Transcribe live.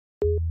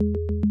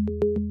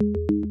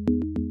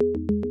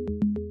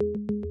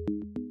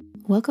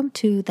Welcome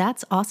to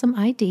That's Awesome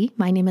ID.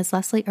 My name is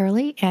Leslie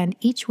Early, and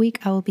each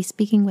week I will be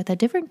speaking with a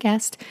different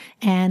guest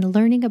and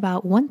learning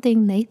about one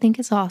thing they think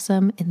is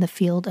awesome in the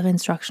field of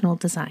instructional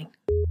design.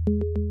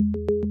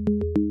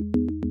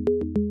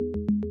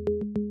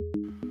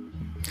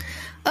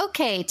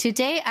 Okay,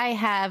 today I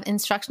have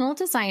instructional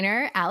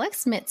designer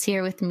Alex Mitz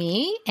here with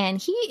me,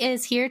 and he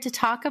is here to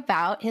talk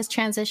about his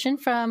transition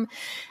from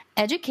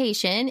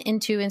education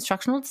into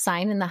instructional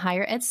design in the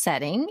higher ed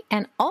setting,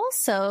 and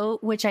also,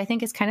 which I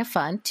think is kind of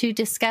fun, to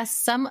discuss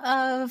some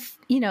of,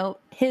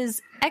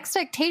 his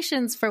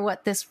expectations for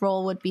what this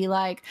role would be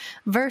like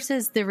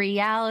versus the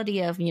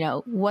reality of,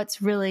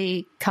 what's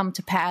really come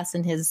to pass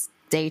in his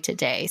day to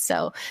day.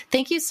 So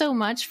thank you so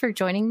much for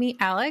joining me,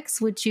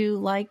 Alex. Would you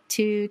like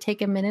to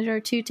take a minute or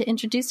two to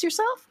introduce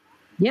yourself?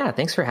 Yeah,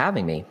 thanks for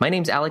having me. My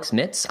name's Alex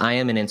Mitz. I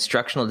am an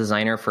instructional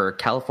designer for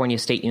California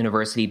State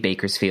University,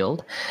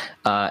 Bakersfield,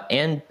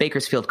 and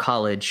Bakersfield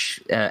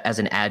College as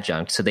an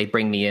adjunct. So they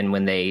bring me in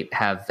when they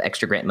have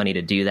extra grant money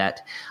to do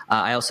that.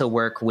 I also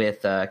work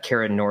with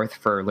Kara North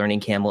for Learning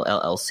Camel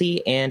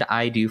LLC, and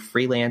I do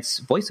freelance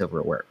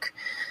voiceover work.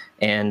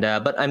 And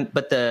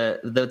but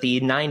the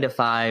 9 to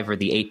 5 or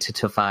the 8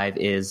 to 5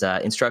 is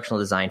instructional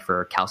design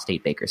for Cal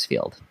State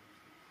Bakersfield.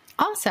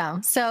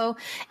 Awesome. So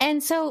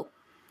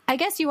I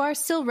guess you are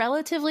still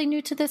relatively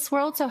new to this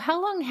world. So how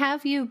long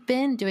have you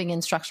been doing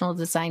instructional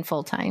design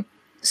full time?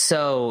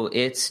 So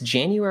it's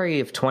January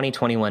of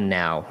 2021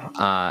 now.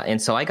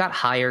 And so I got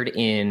hired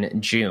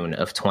in June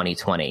of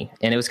 2020.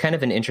 And it was kind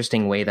of an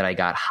interesting way that I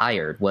got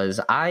hired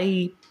was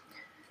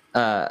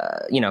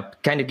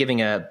kind of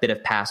giving a bit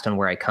of past on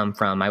where I come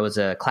from. I was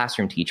a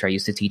classroom teacher. I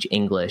used to teach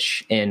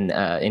English in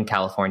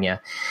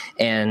California,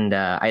 and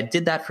I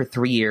did that for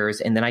 3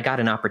 years. And then I got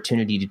an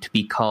opportunity to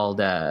be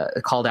called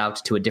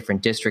out to a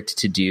different district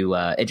to do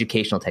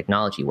educational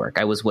technology work.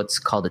 I was what's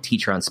called a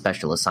teacher on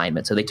special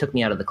assignment. So they took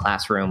me out of the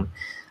classroom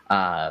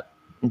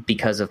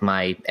because of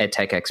my ed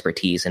tech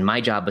expertise. And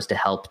my job was to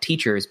help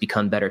teachers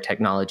become better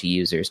technology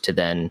users to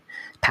then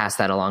pass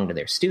that along to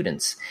their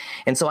students.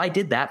 And so I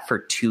did that for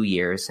 2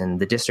 years, and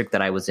the district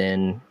that I was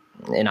in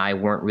and I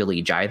weren't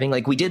really jiving.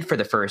 Like we did for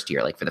the first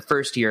year. Like for the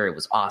first year, it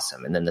was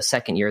awesome. And then the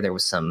second year, there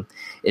was some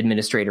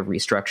administrative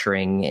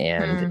restructuring,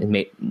 and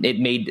it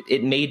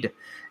made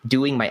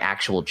doing my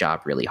actual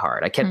job really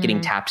hard. I kept getting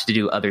tapped to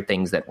do other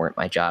things that weren't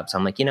my job. So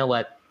I'm like, you know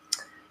what?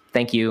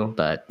 Thank you,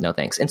 but no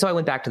thanks. And so I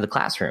went back to the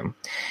classroom,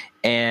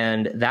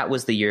 and that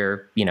was the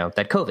year,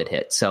 that COVID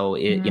hit. So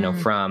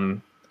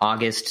from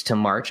August to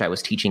March, I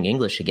was teaching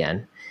English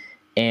again.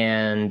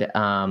 And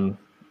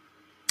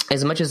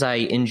as much as I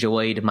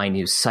enjoyed my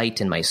new site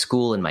and my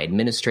school and my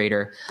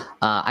administrator,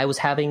 I was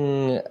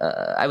having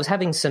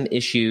some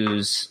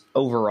issues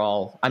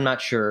overall. I'm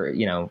not sure,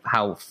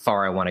 how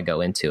far I want to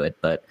go into it,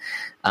 but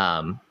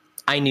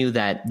I knew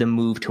that the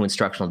move to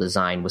instructional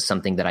design was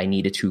something that I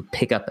needed to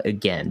pick up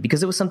again,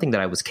 because it was something that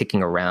I was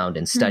kicking around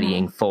and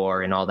studying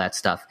for and all that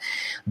stuff.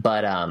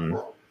 But,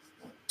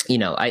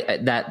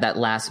 that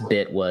last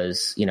bit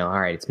was, all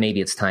right, maybe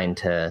it's time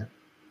to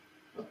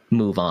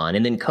move on.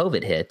 And then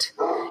COVID hit.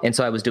 And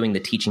so I was doing the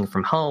teaching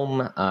from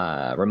home,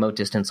 remote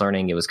distance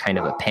learning. It was kind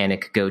of a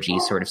panic goji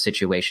sort of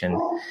situation.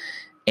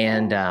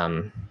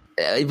 And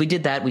we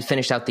did that. We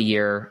finished out the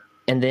year.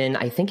 And then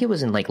I think it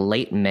was in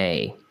late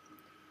May,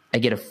 I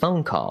get a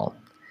phone call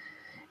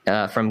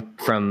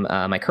from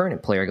my current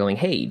employer going,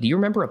 "Hey, do you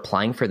remember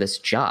applying for this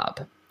job?"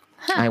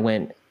 Huh. I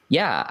went,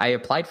 "Yeah, I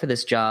applied for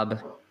this job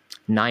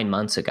 9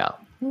 months ago."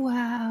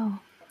 Wow.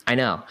 I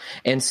know.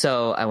 And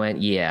so I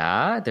went,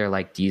 "Yeah." They're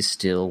like, "Do you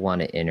still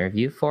want to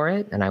interview for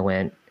it?" And I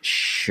went,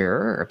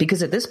 "Sure."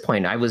 Because at this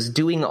point I was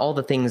doing all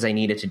the things I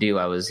needed to do.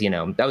 I was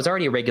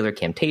already a regular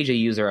Camtasia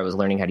user. I was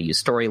learning how to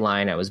use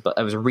Storyline. I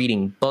was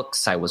reading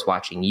books. I was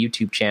watching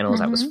YouTube channels.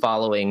 I was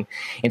following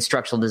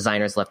instructional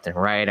designers left and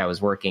right. I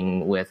was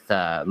working with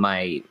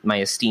my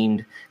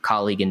esteemed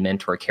colleague and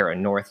mentor, Kara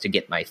North, to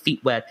get my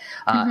feet wet.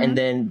 And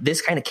then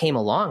this kind of came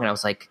along, and I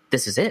was like,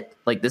 this is it.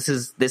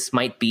 This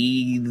might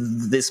be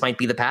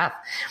the path.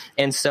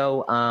 And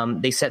so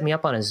they set me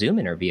up on a Zoom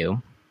interview.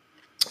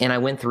 And I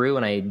went through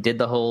and I did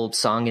the whole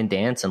song and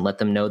dance and let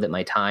them know that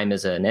my time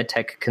as an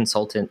EdTech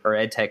consultant or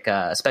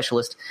EdTech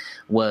specialist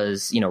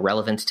was,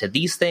 relevant to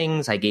these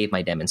things. I gave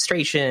my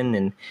demonstration,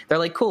 and they're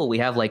like, "Cool, we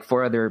have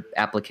 4 other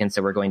applicants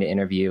that we're going to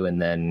interview, and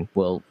then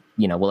we'll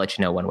let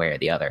you know one way or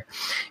the other."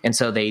 And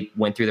so they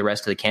went through the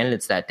rest of the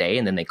candidates that day,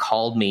 and then they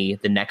called me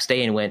the next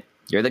day and went,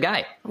 "You're the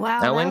guy." Wow,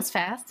 that was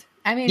fast.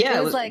 I mean, yeah,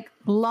 it was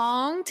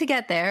long to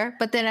get there,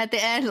 but then at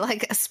the end,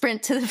 a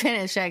sprint to the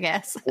finish, I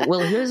guess. Well,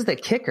 here's the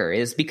kicker,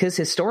 is because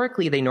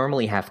historically they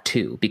normally have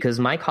 2, because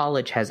my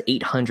college has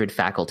 800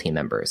 faculty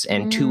members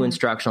and 2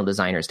 instructional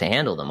designers to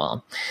handle them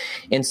all.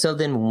 And so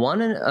then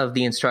one of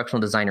the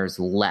instructional designers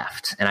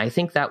left, and I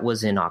think that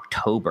was in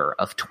October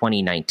of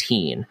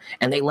 2019.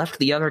 And they left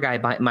the other guy,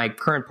 my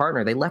current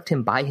partner, they left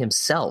him by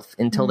himself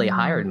until they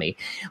hired me.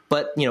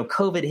 But,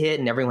 COVID hit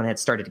and everyone had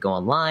started to go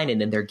online, and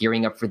then they're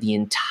gearing up for the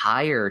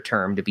entire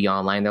term to be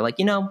online. They're like,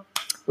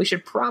 we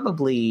should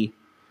probably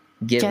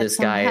give Get this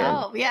some guy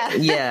help.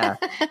 yeah.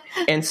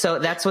 And so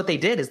that's what they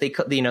did is they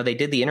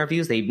did the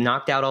interviews, they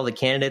knocked out all the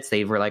candidates.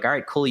 They were like, all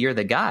right, cool, you're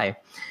the guy.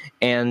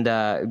 And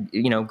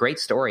great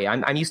story.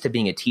 I'm used to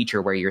being a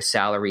teacher where your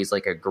salary is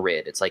like a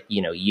grid. It's like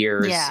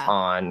years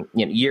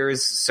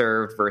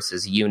served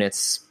versus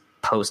units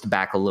post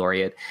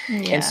baccalaureate.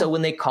 And so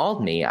when they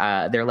called me,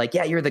 they're like,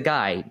 yeah, you're the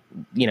guy.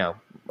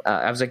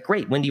 I was like,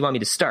 great, when do you want me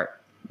to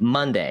start?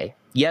 Monday.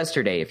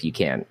 Yesterday, if you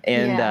can.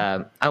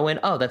 And I went,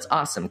 oh, that's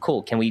awesome.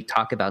 Cool. Can we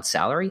talk about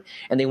salary?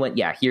 And they went,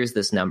 yeah, here's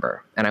this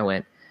number. And I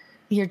went,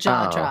 your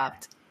jaw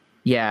dropped.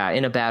 Yeah,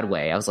 in a bad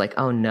way. I was like,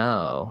 oh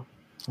no,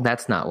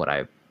 that's not what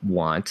I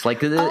want.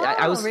 Like,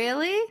 I was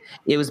really,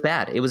 it was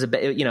bad. It was a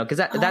bit, because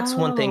that's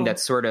one thing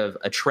that's sort of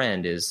a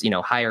trend is,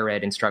 higher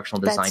ed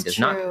instructional design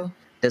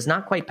does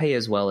not quite pay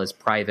as well as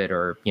private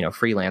or,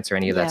 freelance or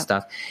any of that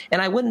stuff.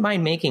 And I wouldn't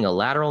mind making a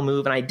lateral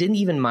move. And I didn't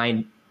even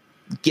mind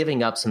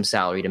giving up some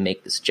salary to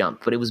make this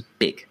jump, but it was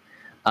big.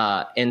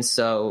 And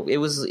so it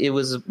was,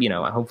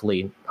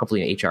 hopefully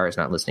HR is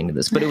not listening to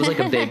this, but it was like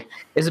it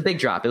was a big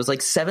drop. It was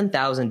like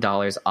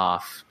 $7,000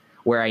 off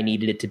where I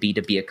needed it to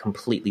be a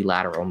completely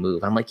lateral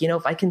move. I'm like,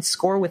 if I can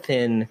score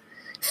within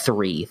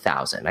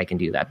 3,000, I can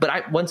do that.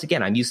 But once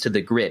again, I'm used to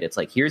the grid. It's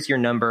like, here's your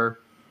number.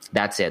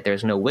 That's it.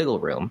 There's no wiggle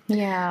room.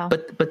 Yeah.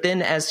 But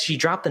then as she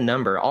dropped the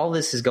number, all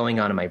this is going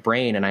on in my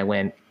brain. And I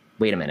went,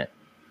 wait a minute,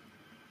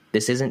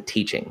 this isn't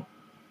teaching.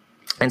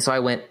 And so I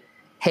went,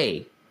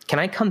 hey, can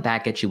I come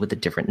back at you with a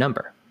different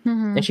number?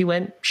 Mm-hmm. And she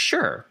went,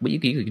 sure, well, you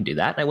can do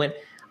that. And I went,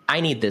 I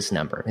need this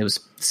number. It was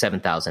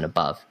 7,000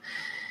 above.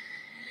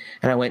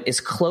 And I went, as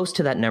close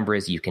to that number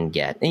as you can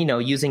get.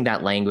 And, using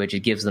that language,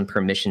 it gives them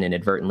permission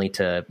inadvertently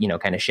to,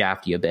 kind of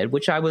shaft you a bit,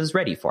 which I was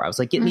ready for. I was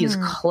like, get me as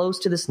close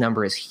to this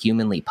number as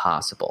humanly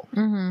possible.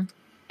 Mm-hmm.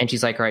 And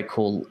she's like, all right,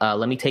 cool.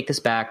 Let me take this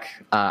back.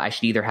 I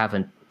should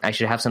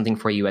have something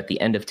for you at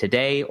the end of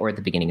today or at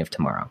the beginning of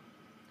tomorrow.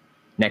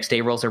 Next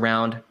day rolls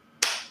around,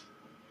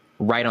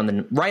 right on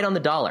the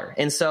dollar.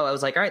 And so I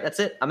was like, all right, that's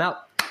it. I'm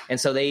out. And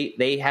so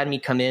they had me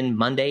come in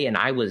Monday and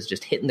I was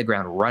just hitting the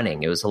ground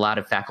running. It was a lot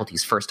of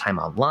faculty's first time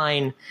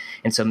online.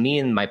 And so me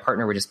and my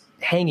partner were just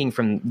hanging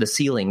from the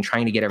ceiling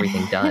trying to get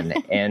everything done.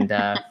 And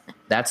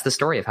that's the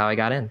story of how I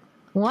got in.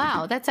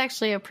 Wow. That's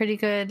actually a pretty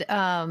good,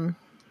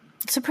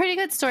 it's a pretty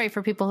good story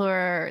for people who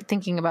are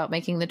thinking about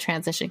making the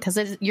transition.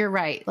 Because you're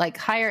right. Like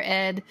higher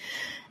ed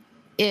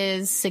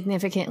is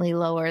significantly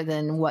lower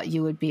than what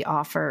you would be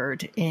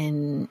offered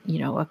in,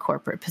 a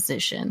corporate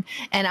position.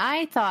 And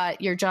I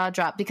thought your jaw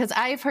dropped because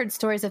I've heard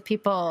stories of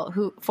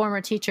people former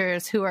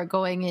teachers who are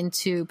going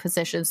into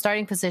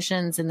starting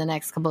positions in the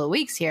next couple of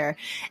weeks here,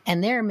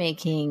 and they're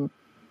making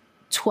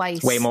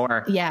twice. Way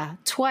more. Yeah.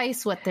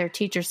 Twice what their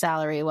teacher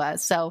salary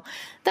was. So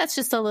that's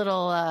just a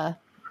little,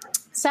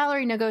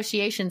 salary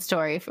negotiation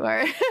story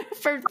for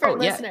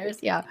listeners.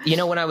 Yeah.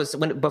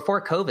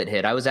 Before COVID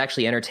hit, I was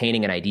actually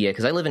entertaining an idea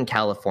because I live in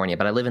California,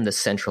 but I live in the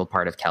central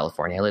part of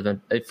California.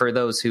 For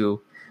those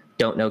who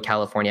don't know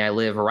California, I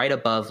live right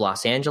above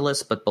Los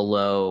Angeles, but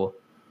below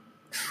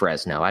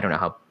Fresno. I don't know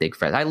how big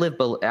Fresno. I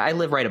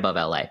live right above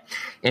LA.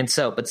 And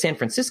so, but San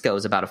Francisco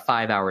is about a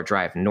 5-hour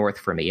drive north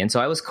for me. And so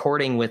I was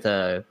courting with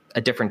a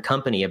different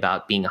company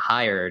about being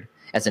hired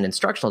as an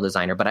instructional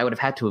designer, but I would have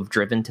had to have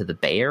driven to the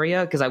Bay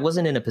Area because I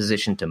wasn't in a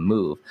position to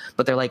move.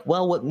 But they're like,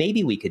 well, what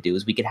maybe we could do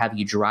is we could have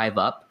you drive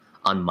up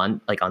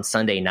on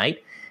Sunday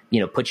night,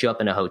 put you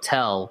up in a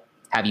hotel,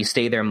 have you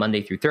stay there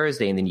Monday through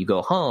Thursday, and then you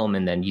go home,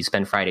 and then you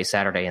spend Friday,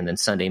 Saturday, and then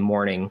Sunday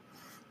morning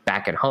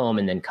back at home,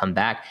 and then come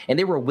back. And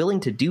they were willing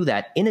to do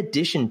that in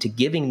addition to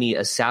giving me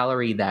a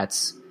salary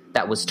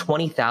that was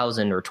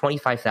 $20,000 or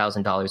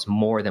 $25,000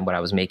 more than what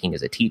I was making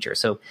as a teacher.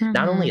 So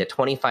not only a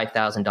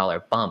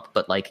 $25,000 bump,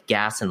 but like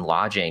gas and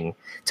lodging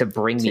to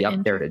bring me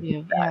up there to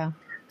do that. Yeah.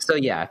 So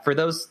yeah, for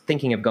those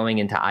thinking of going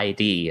into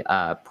ID,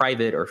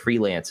 private or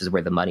freelance is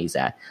where the money's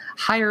at.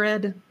 Higher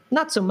ed,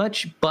 not so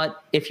much,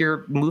 but if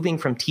you're moving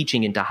from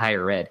teaching into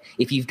higher ed,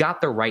 if you've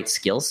got the right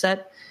skill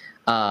set,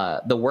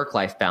 the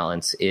work-life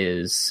balance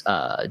is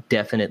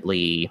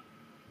definitely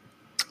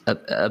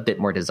a bit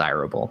more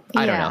desirable.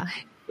 I don't know.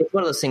 It's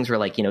one of those things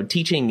where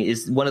teaching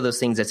is one of those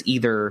things that's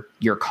either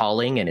your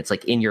calling and it's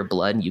like in your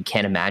blood and you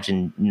can't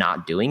imagine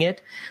not doing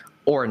it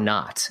or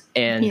not.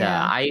 And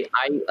I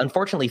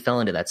unfortunately fell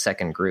into that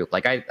second group.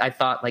 Like I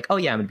thought like, oh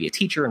yeah, I'm gonna be a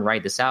teacher and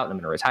ride this out and I'm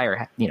going to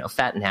retire,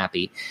 fat and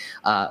happy.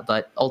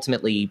 But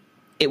ultimately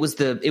it was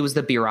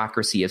the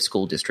bureaucracy of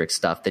school district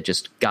stuff that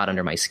just got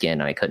under my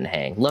skin and I couldn't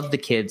hang. Love the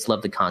kids,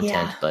 love the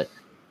content, but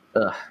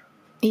ugh.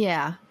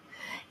 Yeah.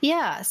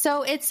 Yeah.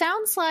 So it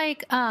sounds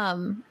like,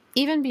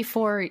 even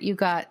before you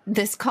got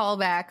this call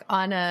back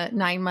on a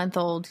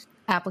 9-month-old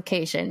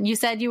application, you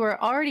said you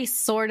were already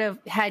sort of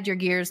had your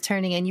gears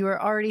turning and you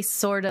were already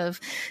sort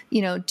of,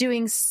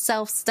 doing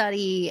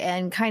self-study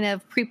and kind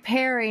of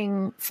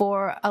preparing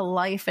for a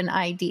life in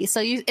ID.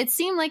 So it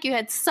seemed like you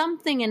had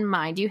something in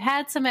mind. You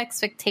had some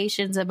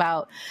expectations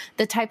about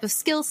the type of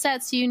skill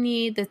sets you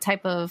need, the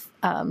type of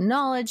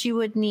knowledge you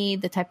would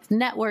need, the type of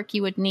network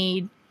you would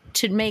need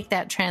to make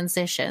that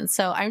transition.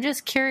 So I'm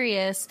just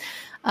curious,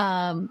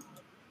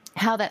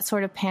 how that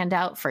sort of panned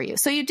out for you.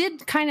 So you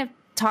did kind of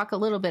talk a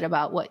little bit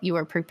about what you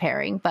were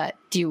preparing, but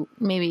do you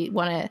maybe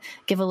want to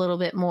give a little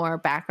bit more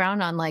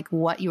background on like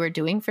what you were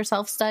doing for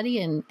self-study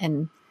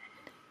and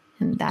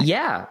that?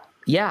 Yeah.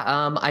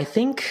 I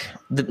think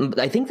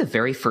the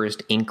very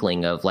first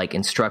inkling of like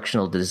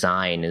instructional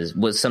design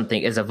was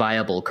something as a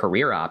viable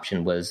career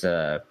option was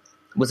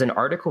an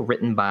article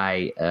written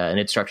by an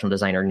instructional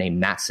designer named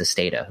Matt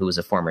Sesteta, who was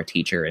a former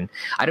teacher. And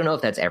I don't know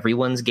if that's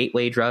everyone's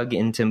gateway drug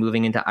into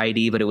moving into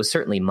ID, but it was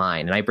certainly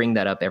mine. And I bring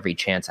that up every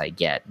chance I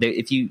get.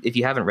 If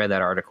you haven't read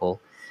that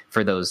article,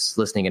 for those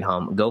listening at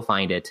home, go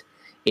find it.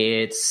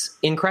 It's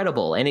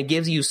incredible. And it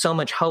gives you so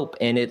much hope.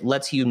 And it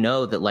lets you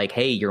know that like,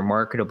 hey, you're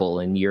marketable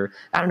and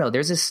I don't know,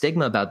 there's this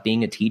stigma about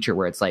being a teacher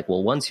where it's like,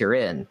 well, once you're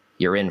in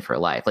for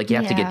life. Like you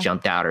have to get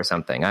jumped out or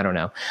something. I don't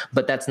know.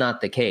 But that's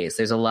not the case.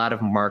 There's a lot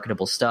of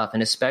marketable stuff.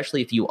 And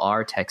especially if you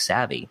are tech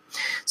savvy.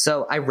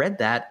 So I read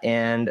that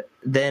and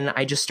then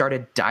I just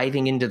started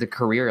diving into the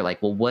career. Like,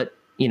 well,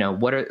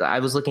 I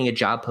was looking at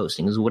job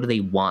postings. What do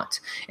they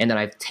want? And then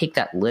I take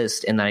that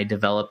list and then I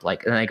develop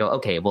and I go,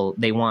 okay, well,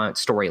 they want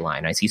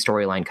Storyline. I see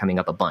Storyline coming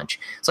up a bunch.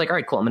 It's like, all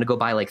right, cool. I'm going to go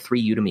buy like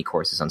 3 Udemy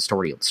courses on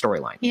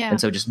Storyline. Yeah. And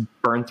so just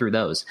burn through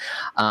those.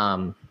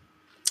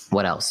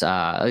 What else?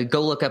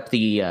 Go look up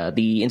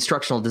the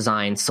instructional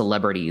design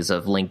celebrities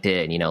of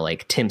LinkedIn,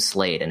 like Tim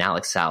Slade and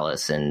Alex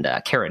Salas and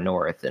Kara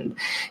North and,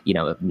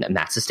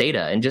 Matt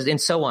Sesteta and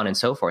so on and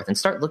so forth, and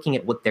start looking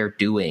at what they're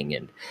doing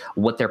and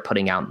what they're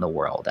putting out in the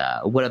world.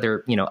 What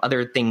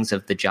other things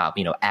of the job,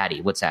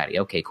 Addy, what's Addy?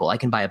 Okay, cool. I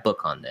can buy a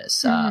book on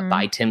this,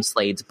 buy Tim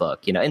Slade's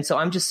book, and so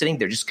I'm just sitting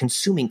there just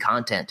consuming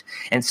content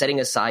and setting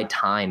aside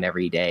time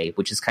every day,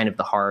 which is kind of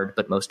the hard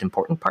but most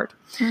important part,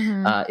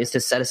 is to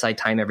set aside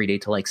time every day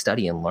to like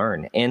study and learn.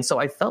 And so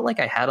I felt like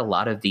I had a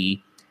lot of the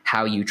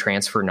how you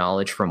transfer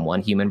knowledge from one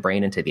human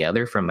brain into the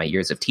other from my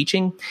years of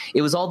teaching.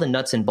 It was all the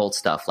nuts and bolts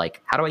stuff. Like,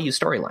 how do I use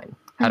Storyline?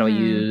 How do I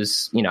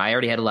use, I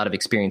already had a lot of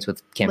experience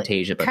with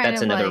Camtasia, but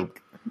that's another.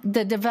 Like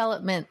the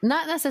development,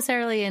 not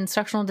necessarily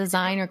instructional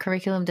design or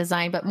curriculum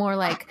design, but more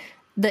like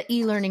the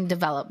e-learning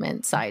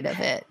development side of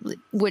it,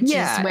 which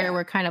is where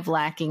we're kind of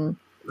lacking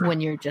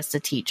when you're just a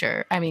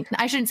teacher. I mean,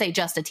 I shouldn't say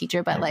just a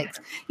teacher, but like,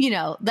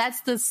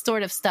 that's the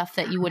sort of stuff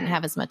that you wouldn't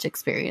have as much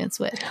experience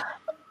with.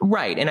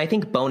 Right. And I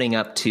think boning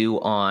up too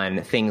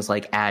on things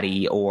like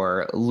Addy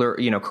or,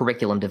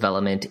 curriculum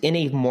development in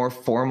a more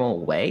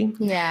formal way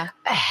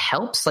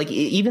helps. Like,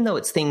 even though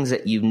it's things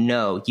that you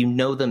know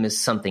them as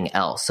something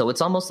else. So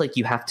it's almost like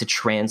you have to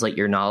translate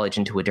your knowledge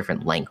into a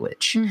different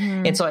language.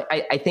 Mm-hmm. And so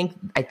I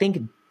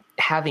think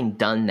having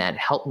done that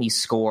helped me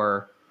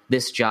score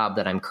this job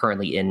that I'm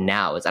currently in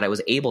now, is that I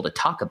was able to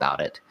talk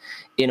about it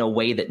in a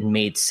way that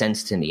made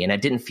sense to me. And I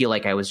didn't feel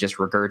like I was just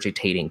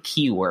regurgitating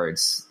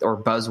keywords or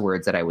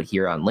buzzwords that I would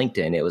hear on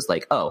LinkedIn. It was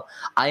like, oh,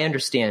 I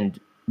understand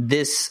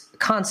this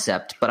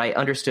concept, but I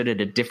understood it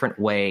a different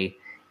way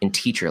in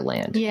teacher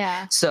land.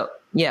 Yeah. So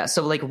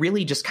like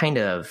really just kind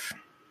of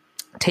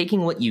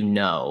taking what you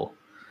know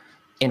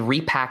and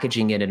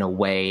repackaging it in a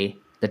way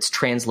that's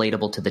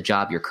translatable to the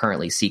job you're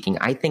currently seeking.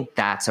 I think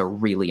that's a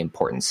really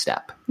important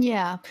step.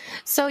 Yeah.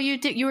 So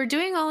you were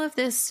doing all of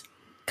this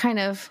kind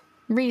of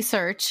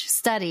research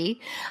study,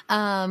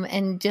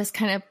 and just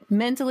kind of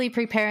mentally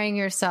preparing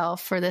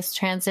yourself for this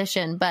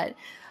transition. But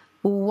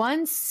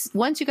once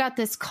you got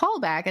this call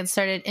back and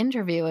started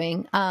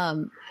interviewing,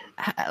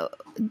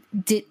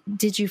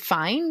 did you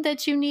find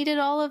that you needed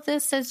all of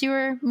this as you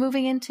were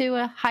moving into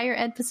a higher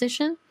ed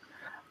position?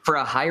 For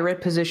a higher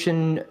ed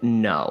position,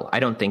 no, I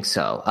don't think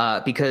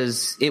so,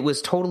 because it was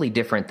totally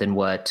different than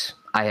what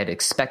I had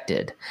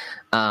expected.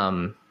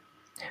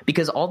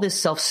 Because all this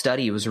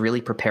self-study was really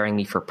preparing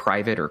me for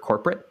private or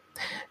corporate.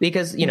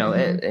 Because,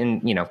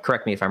 and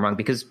correct me if I'm wrong,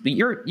 because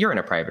you're in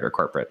a private or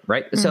corporate,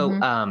 right? Mm-hmm.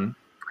 So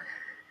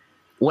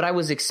what I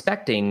was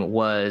expecting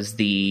was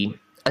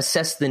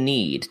assess the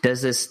need.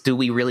 Do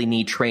we really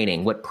need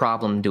training? What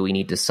problem do we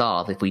need to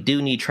solve? If we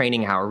do need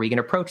training, how are we going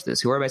to approach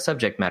this? Who are my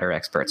subject matter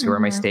experts? Who are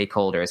my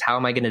stakeholders? How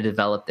am I going to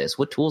develop this?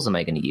 What tools am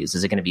I going to use?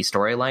 Is it going to be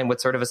Storyline?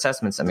 What sort of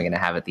assessments am I going to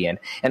have at the end?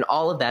 And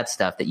all of that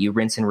stuff that you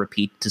rinse and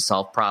repeat to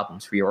solve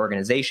problems for your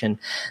organization,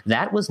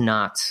 that was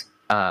not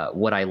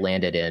what I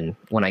landed in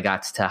when I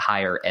got to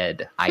higher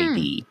ed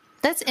ID.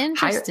 That's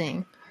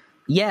interesting.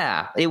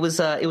 It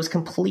was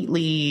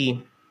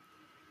completely...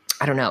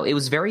 I don't know. It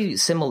was very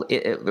similar.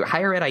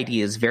 Higher ed ID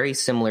is very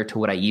similar to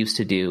what I used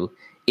to do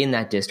in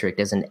that district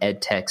as an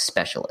ed tech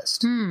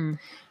specialist.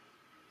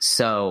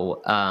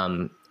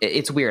 So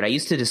it's weird. I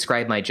used to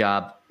describe my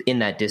job in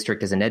that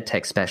district as an ed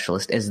tech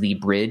specialist as the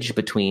bridge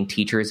between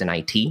teachers and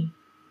IT,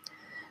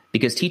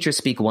 because teachers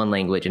speak one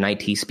language and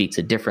IT speaks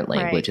a different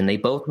language, and they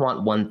both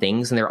want one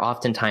things, and they're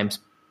oftentimes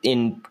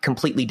in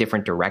completely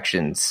different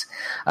directions.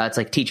 It's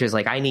like teachers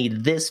like, I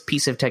need this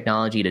piece of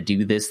technology to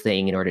do this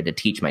thing in order to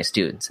teach my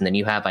students. And then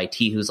you have IT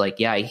who's like,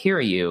 yeah, I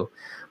hear you,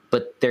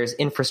 but there's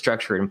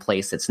infrastructure in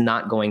place that's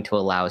not going to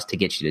allow us to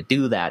get you to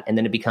do that. And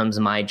then it becomes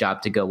my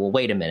job to go, well,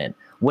 wait a minute.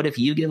 What if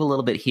you give a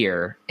little bit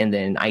here and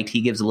then IT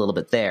gives a little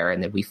bit there,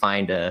 and then we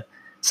find a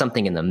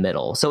something in the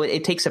middle. So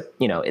it takes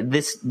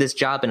this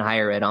job in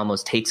higher ed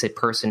almost takes a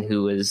person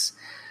who is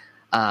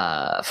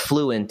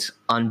fluent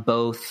on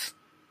both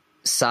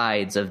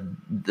sides of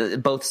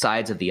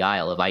the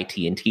aisle of IT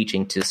and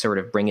teaching to sort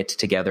of bring it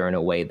together in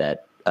a way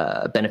that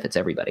benefits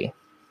everybody.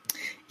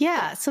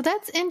 Yeah, so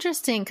that's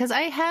interesting because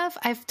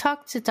I've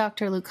talked to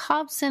Dr. Luke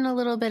Hobson a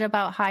little bit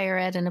about higher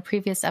ed in a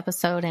previous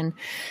episode, and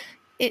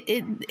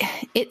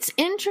it's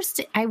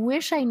interesting. I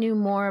wish I knew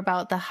more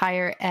about the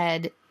higher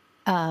ed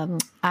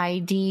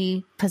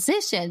ID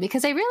position,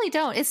 because I really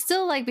don't. It's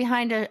still like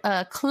behind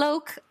a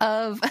cloak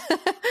of,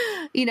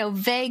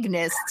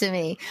 vagueness to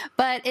me.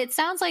 But it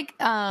sounds like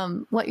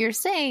what you're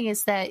saying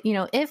is that,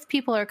 if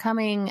people are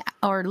coming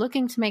or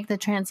looking to make the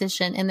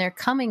transition and they're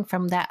coming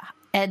from that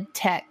ed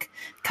tech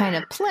kind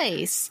of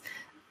place,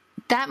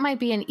 that might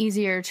be an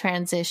easier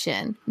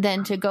transition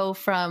than to go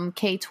from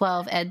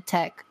K-12 ed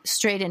tech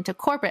straight into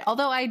corporate.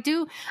 Although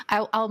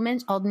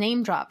I'll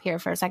name drop here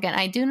for a second.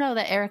 I do know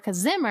that Erica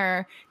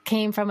Zimmer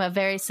came from a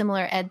very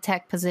similar ed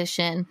tech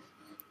position,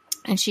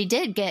 and she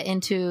did get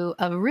into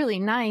a really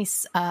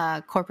nice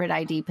corporate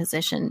ID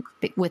position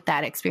with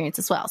that experience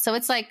as well. So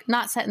it's like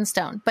not set in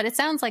stone, but it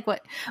sounds like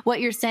what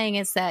you're saying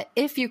is that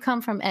if you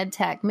come from ed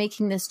tech,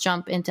 making this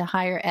jump into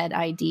higher ed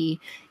ID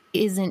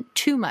isn't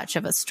too much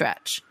of a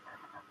stretch.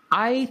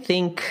 I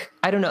think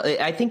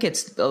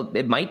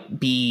it might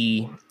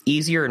be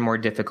easier and more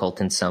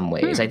difficult in some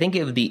ways. I think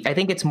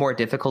it's more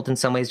difficult in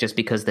some ways just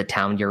because the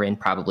town you're in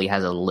probably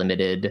has a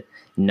limited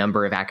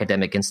number of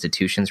academic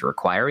institutions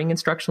requiring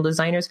instructional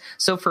designers.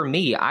 So for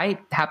me, I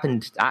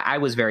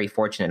was very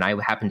fortunate. I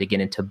happened to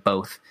get into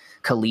both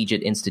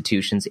collegiate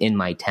institutions in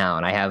my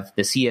town. I have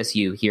the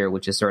CSU here,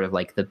 which is sort of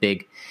like the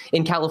big,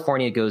 in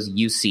California it goes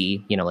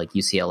UC, like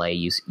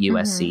UCLA,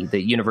 USC,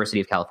 the University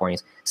of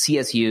California's.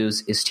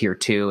 CSU's is tier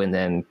 2, and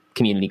then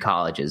community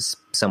colleges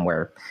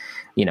somewhere,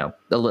 a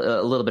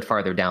little bit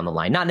farther down the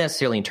line, not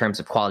necessarily in terms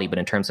of quality, but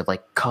in terms of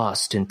like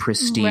cost and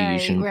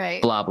prestige and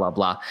blah, blah,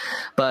 blah.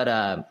 But,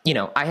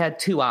 I had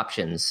two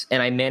options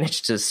and I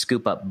managed to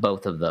scoop up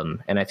both of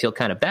them. And I feel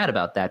kind of bad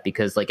about that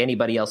because like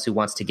anybody else who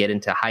wants to get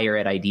into higher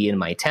ed ID in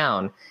my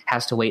town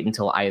has to wait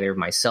until either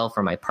myself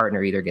or my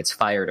partner either gets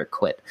fired or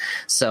quit.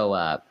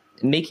 So,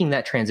 making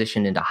that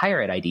transition into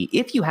higher ed ID,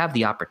 if you have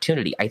the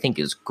opportunity, I think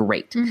is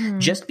great. Mm-hmm.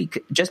 Just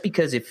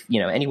because if,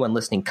 anyone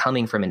listening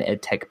coming from an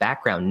ed tech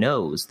background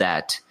knows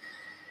that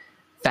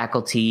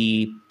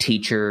faculty,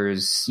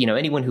 teachers,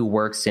 anyone who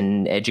works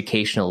in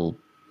education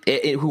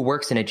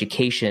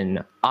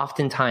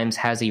oftentimes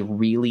has a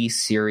really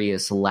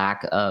serious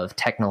lack of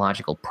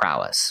technological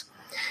prowess.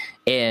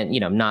 And,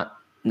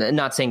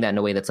 not saying that in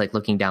a way that's like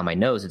looking down my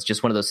nose. It's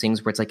just one of those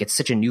things where it's like it's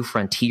such a new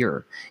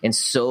frontier and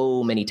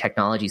so many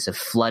technologies have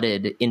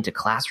flooded into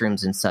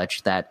classrooms and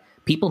such that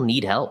people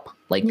need help.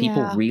 Like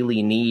people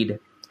really need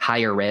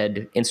higher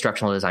ed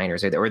instructional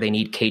designers or they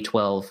need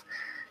K-12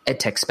 ed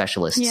tech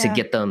specialists to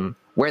get them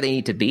where they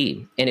need to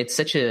be. And it's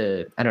such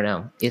a, I don't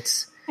know,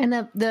 and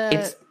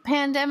the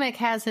pandemic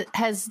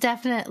has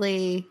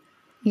definitely,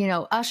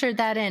 ushered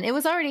that in. It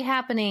was already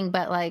happening,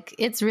 but like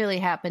it's really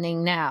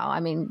happening now.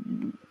 I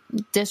mean,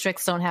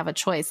 districts don't have a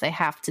choice. They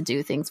have to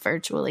do things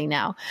virtually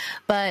now.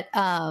 But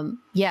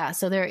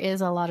so there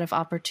is a lot of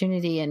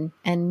opportunity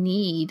and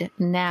need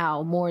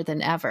now more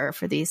than ever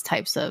for these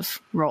types of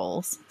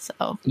roles.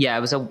 So yeah, it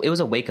was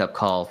a wake up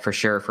call for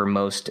sure for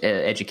most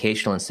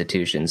educational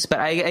institutions. But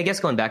I guess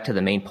going back to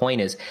the main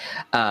point is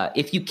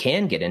if you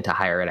can get into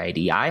higher ed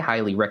ID, I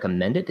highly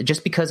recommend it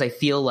just because I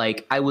feel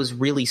like I was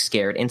really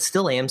scared and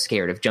still am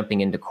scared of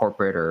jumping into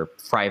corporate or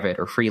private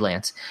or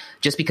freelance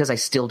just because I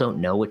still don't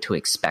know what to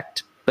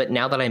expect. But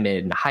now that I'm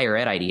in higher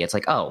ed ID, it's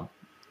like,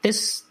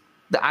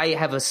 I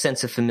have a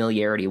sense of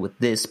familiarity with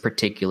this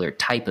particular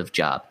type of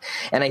job.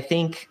 And I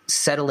think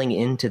settling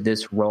into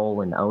this role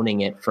and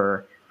owning it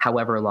for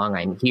however long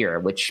I'm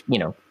here, which,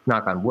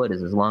 knock on wood,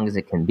 is as long as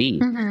it can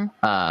be,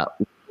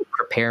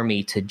 prepare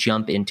me to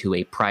jump into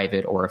a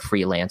private or a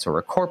freelance or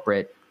a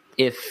corporate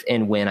if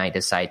and when I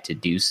decide to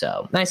do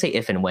so. And I say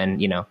if and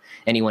when,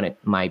 anyone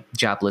at my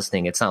job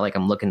listening, it's not like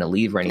I'm looking to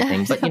leave or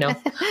anything, but,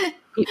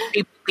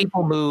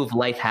 people move,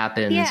 life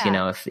happens,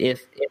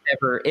 if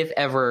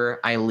ever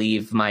I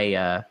leave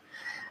my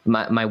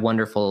my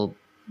wonderful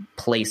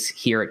place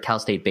here at Cal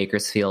State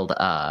Bakersfield,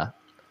 I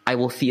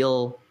will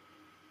feel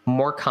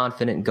more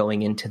confident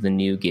going into the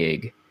new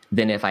gig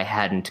than if I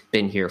hadn't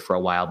been here for a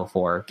while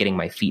before getting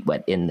my feet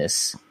wet in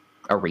this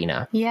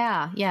arena.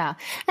 Yeah.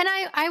 And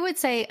I would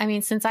say, I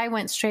mean, since I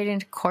went straight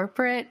into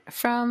corporate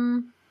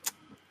from,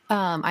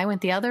 I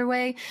went the other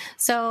way.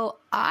 So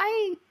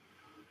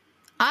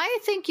I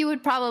think you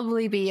would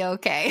probably be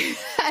okay.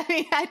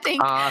 I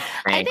think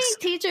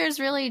teachers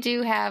really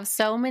do have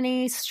so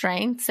many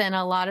strengths and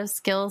a lot of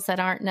skills that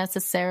aren't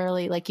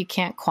necessarily like you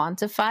can't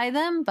quantify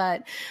them,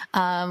 but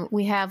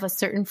we have a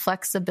certain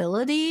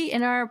flexibility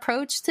in our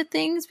approach to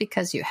things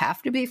because you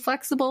have to be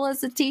flexible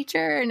as a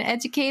teacher and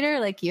educator.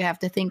 Like you have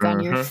to think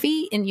on your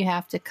feet and you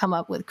have to come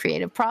up with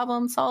creative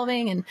problem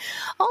solving, and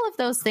all of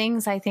those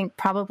things I think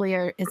probably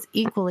is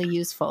equally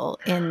useful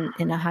in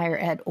a higher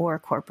ed or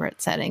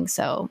corporate setting.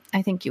 So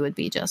I think you would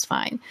be just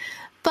fine.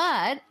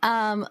 But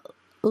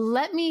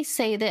let me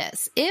say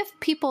this. If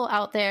people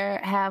out there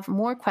have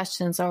more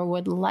questions or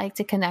would like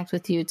to connect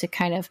with you to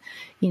kind of,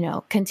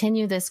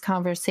 continue this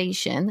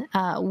conversation,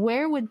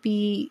 where would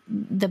be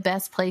the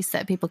best place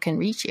that people can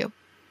reach you?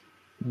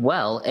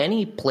 Well,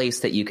 any place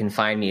that you can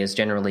find me is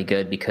generally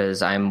good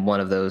because I'm one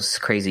of those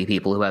crazy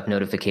people who have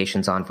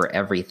notifications on for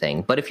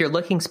everything. But if you're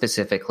looking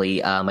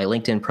specifically, my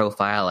LinkedIn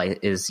profile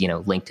is,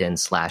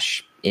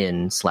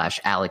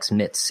 LinkedIn/Alex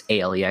Mitts,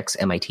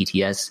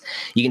 AlexMitts.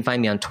 You can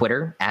find me on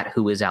Twitter at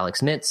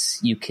whoisAlexMitts.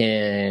 You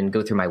can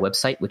go through my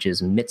website, which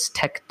is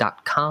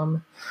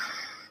mittstech.com.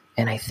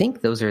 And I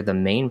think those are the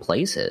main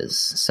places.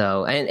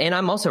 So, and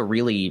I'm also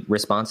really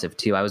responsive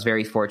too. I was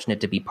very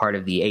fortunate to be part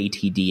of the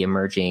ATD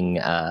Emerging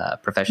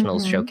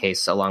Professionals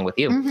Showcase along with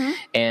you.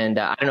 And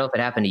I don't know if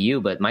it happened to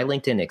you, but my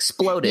LinkedIn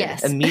exploded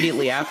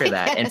immediately after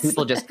that. And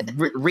people just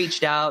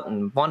reached out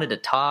and wanted to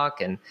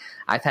talk. And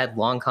I've had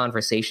long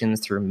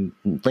conversations through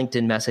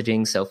LinkedIn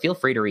messaging. So feel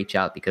free to reach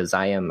out because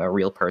I am a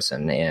real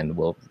person and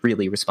will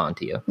really respond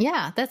to you.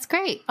 Yeah, that's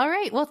great. All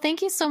right. Well,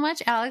 thank you so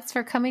much, Alex,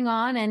 for coming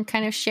on and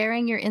kind of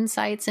sharing your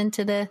insights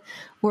into the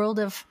world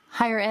of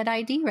higher ed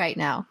ID right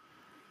now.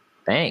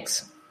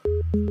 Thanks.